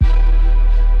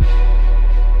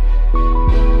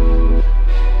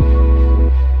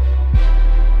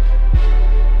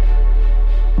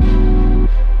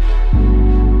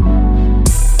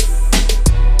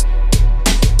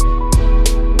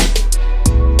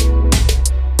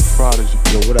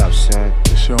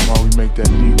show 'em how we make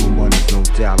that legal money. No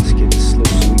doubt, let's get the slip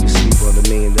so we can sleep on the $1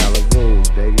 million rooms,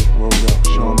 baby. Word up,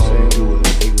 show 'em how we do it.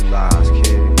 Legalize,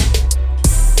 kid.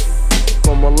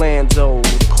 From Orlando,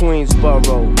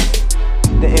 Queensboro,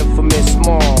 the infamous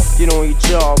mall. Get on your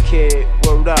job, kid.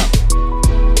 Word up.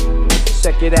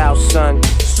 Check it out, son.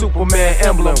 Superman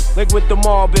emblem. Like with the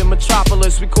mob in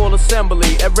Metropolis, we call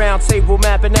assembly. At round table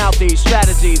mapping out these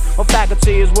strategies. My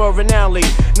faculty is world renownedly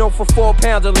known for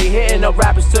 4-pounderly, hitting up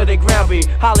rappers to their ground beat.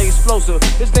 Highly explosive,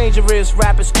 it's dangerous,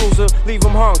 rap exclusive. Leave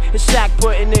them hung. It's Shaq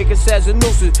putting niggas as a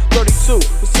nooses. 32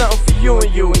 with something for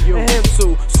you and him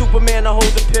too. Superman to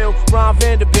hold the pill. Ron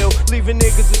Vanderbilt, leaving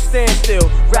niggas at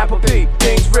standstill. Rapper P,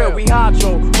 things real. We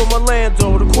hydro from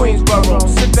Orlando to Queensboro.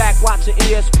 Sit back watching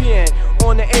ESPN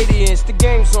on the 80-inch. The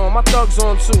game's on, my thugs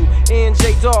on too.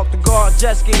 J Dog, the guard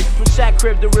jet ski from Shaq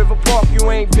Crib to River Park.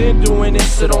 You ain't been doing it,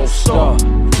 so don't start.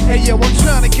 Hey yo, I'm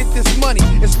trying to get this money.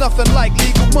 It's nothing like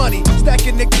legal money.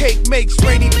 Stacking the cake makes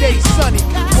rainy days sunny.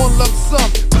 One lump sum,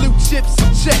 blue chips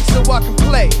and checks so I can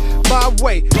play my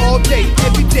way all day,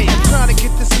 every day. I'm trying to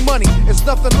get this money. It's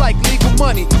nothing like legal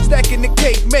money. Stacking the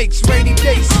cake makes rainy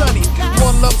days sunny.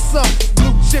 One lump sum,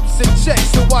 blue chips and checks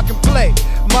so I can play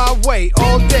my way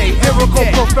all day, every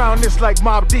day. Lyrical profoundness like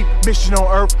Mob Deep. Mission on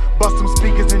Earth, bust them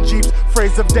speakers and Jeeps.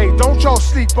 Phrase of day, don't y'all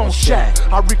sleep on Shaq.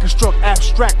 I reconstruct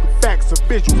abstract with facts of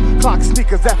visuals. Clock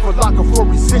sneakers at for locker for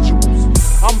residuals.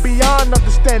 I'm beyond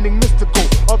understanding mystical.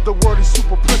 Of the word is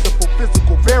super principle,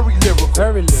 physical, very lyrical.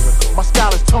 Very lyrical. My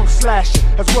style is tongue slashing,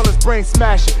 as well as brain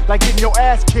smashing. Like getting your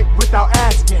ass kicked without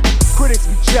asking. Critics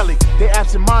be jelly, they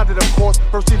absent-minded of course.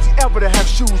 First MC ever to have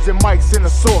shoes and mics in the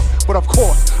source. But of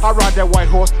course, I ride that white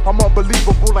horse. I'm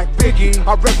unbelievable like Biggie.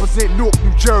 I represent Newark,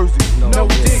 New Jersey. No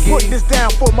digging. Putting this down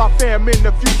for my fam in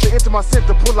the future. Enter my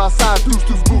center, pull outside, deuce,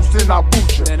 boost, and I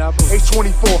boot ya.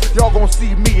 H24, y'all gon'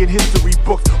 see me in history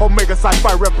books. Omega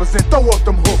Sci-Fi represent, throw up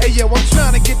them hooks. Hey yo, I'm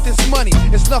trying to get this money.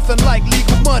 It's nothing like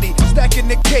legal money. Stacking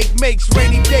the cake makes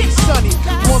rainy days sunny.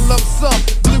 One lump sum,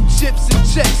 blue chips and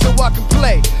checks so I can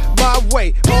play my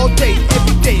way all day,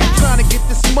 every day. I'm trying to get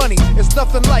this money. It's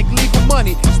nothing like legal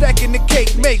money. Stacking the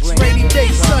cake makes rainy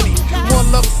days sunny.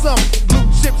 One lump sum, blue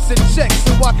chips and checks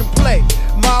so I can play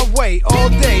my way all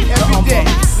day, every day.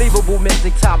 Unbelievable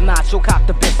mystic, top notch, you'll cop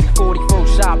the biscuit.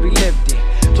 41st shot, we lived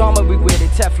it. Drama we with it,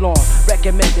 Teflon,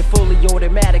 recommended, fully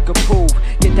automatic approved.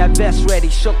 Get that vest ready,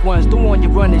 shook ones, do on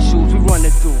your running shoes, we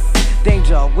running through.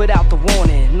 Danger without the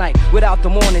warning, night without the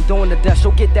morning, doing the dust.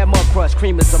 So get that mud crush,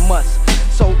 cream is a must.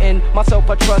 So in myself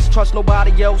I trust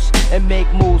nobody else, and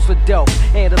make moves for dope.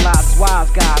 Analyze wise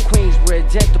guy,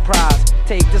 Queensbridge Enterprise.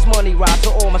 Take this money ride to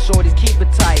all my shorties, keep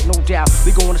it tight, no doubt.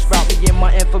 We gonna sprout me in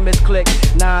my infamous click.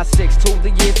 9-6 to the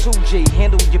year 2G.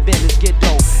 Handle your business, get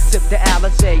dope. Sip the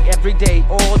Alizé every day,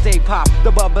 all day. Pop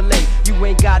the bubble. You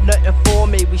ain't got nothing for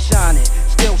me, we shining,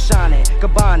 still shining,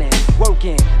 cabaning,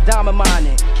 working, diamond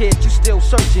mining. Kid, you still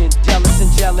searching, jealous and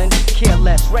gelling,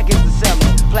 careless, records are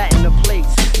selling, platinum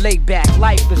plates, laid back.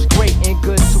 Life is great and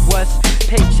good to us.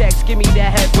 Paychecks, give me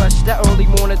that head rush. That early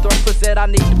morning thrust said I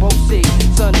need to both see.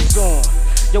 Sun is on.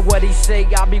 Yo, what he say?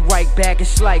 I'll be right back.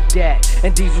 It's like that.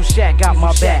 And Diesel Shack got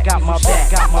my back, got my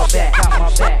back, got my back, got my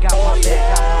back, got my back,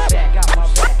 got my back, got my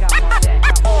back, got my back.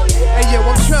 Hey yo,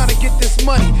 I'm trying to get this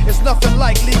money. It's nothing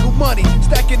like legal money.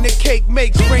 Stacking the cake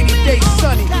makes rainy days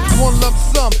sunny. One lump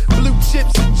sum, blue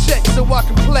chips and checks so I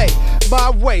can play my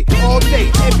way all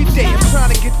day, every day. I'm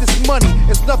trying to get this money.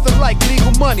 It's nothing like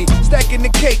legal money. Stacking the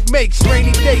cake makes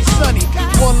rainy days sunny.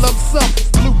 One lump sum,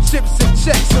 blue chips and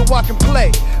checks so I can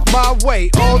play my way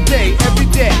all day, every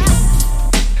day.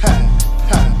 Ha,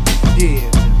 ha, yeah,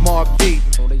 Mark Deep,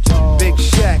 Big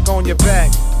Shaq on your back.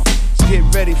 Let's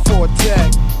get ready for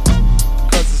attack,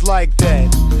 cause it's like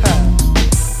that. Ha.